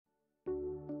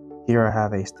Here I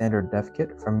have a standard dev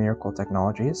kit from Mirrorcle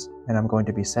Technologies, and I'm going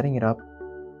to be setting it up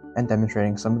and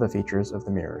demonstrating some of the features of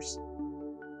the mirrors.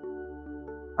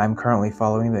 I'm currently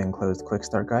following the enclosed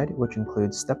Quickstart guide, which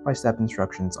includes step-by-step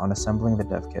instructions on assembling the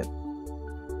dev kit.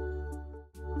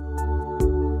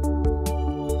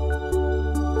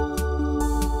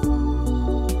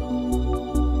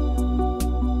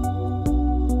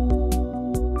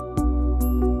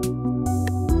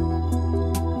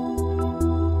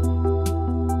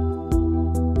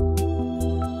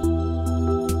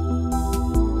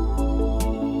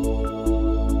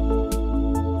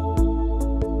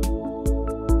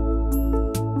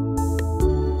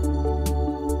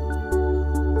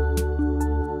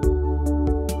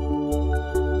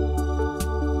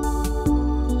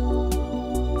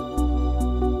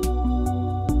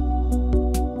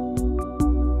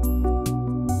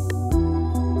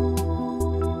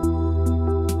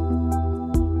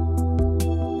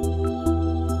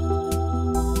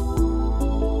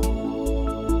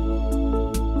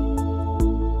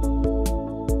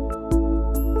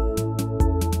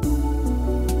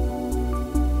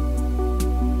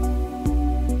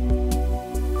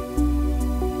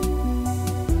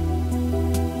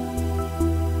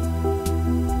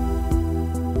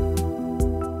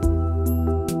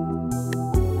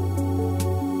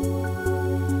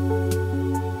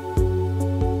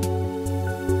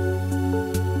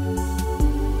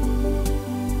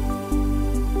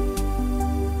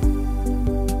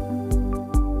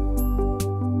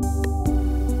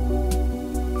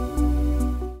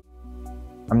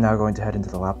 I'm now going to head into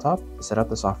the laptop to set up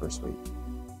the software suite.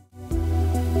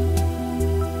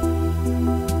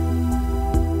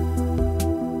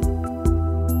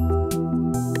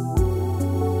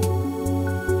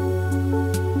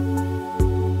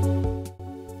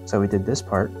 So we did this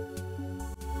part.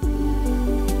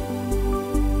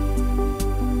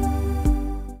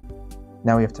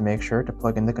 Now we have to make sure to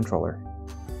plug in the controller.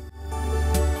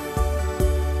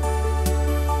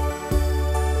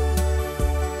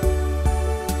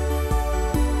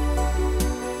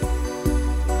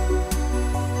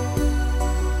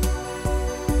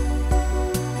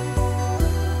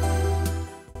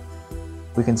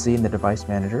 We can see in the device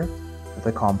manager that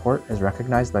the COM port is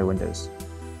recognized by Windows,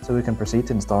 so we can proceed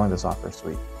to installing the software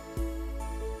suite.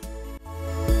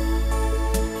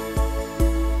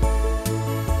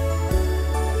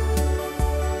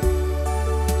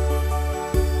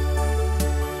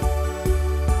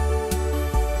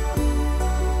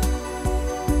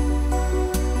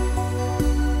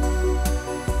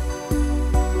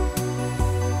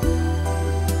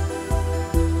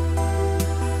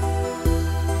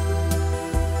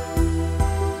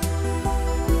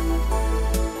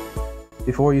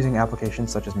 Before using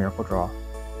applications such as Mirrorcle Draw,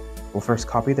 we'll first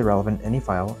copy the relevant INI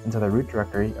file into the root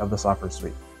directory of the software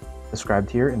suite, described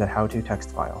here in the how-to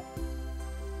text file.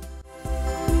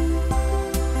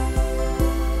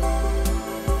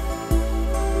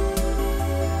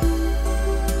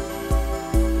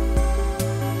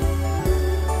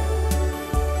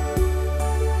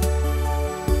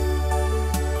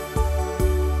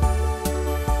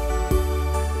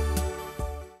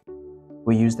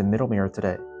 We use the middle mirror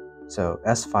today, so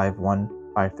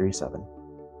S51537.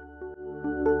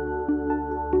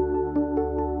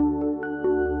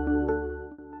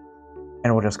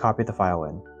 And we'll just copy the file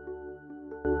in.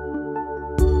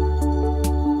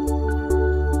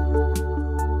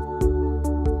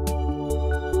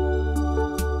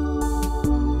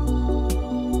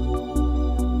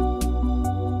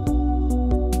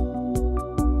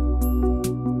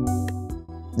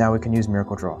 Now we can use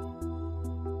Mirrorcle Draw.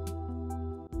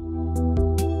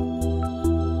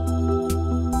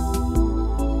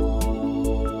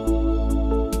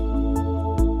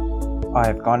 I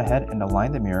have gone ahead and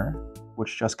aligned the mirror,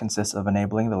 which just consists of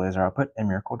enabling the laser output in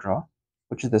Mirrorcle Draw,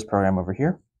 which is this program over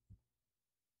here,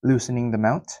 loosening the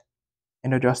mount,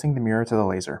 and adjusting the mirror to the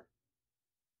laser.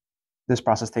 This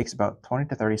process takes about 20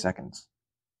 to 30 seconds.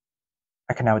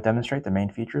 I can now demonstrate the main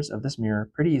features of this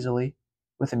mirror pretty easily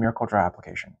with the Mirrorcle Draw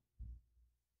application.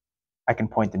 I can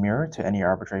point the mirror to any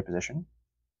arbitrary position.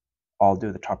 I'll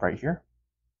do the top right here.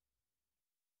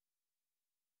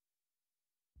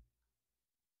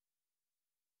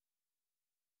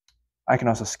 I can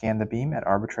also scan the beam at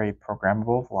arbitrary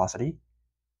programmable velocity,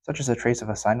 such as a trace of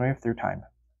a sine wave through time.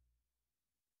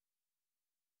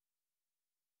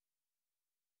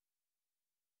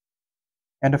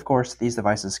 And of course, these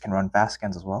devices can run fast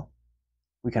scans as well.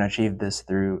 We can achieve this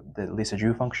through the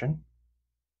Lisa-Ju function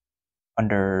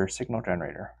under signal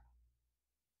generator.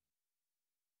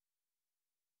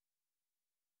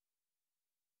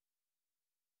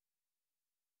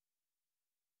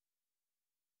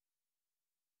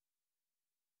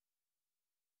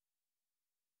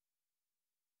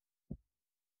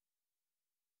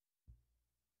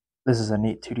 This is a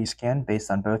neat 2D scan based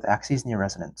on both axes near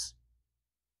resonance.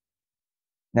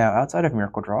 Now, outside of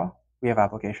Mirrorcle Draw, we have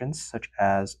applications such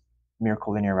as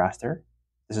Mirrorcle Linear Raster.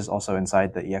 This is also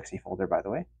inside the exe folder, by the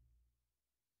way.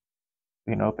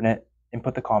 We can open it,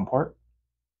 input the COM port,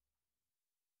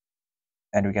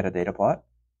 and we get a data plot,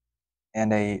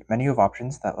 and a menu of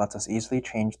options that lets us easily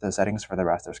change the settings for the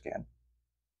raster scan.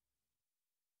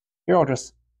 Here I'll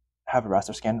just have a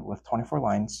raster scan with 24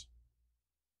 lines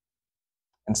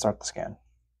and start the scan.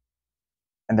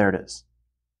 And there it is.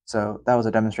 So that was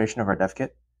a demonstration of our dev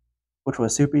kit, which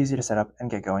was super easy to set up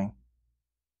and get going.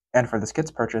 And for this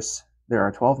kit's purchase, there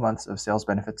are 12 months of sales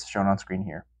benefits shown on screen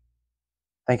here.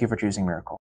 Thank you for choosing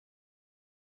Mirrorcle.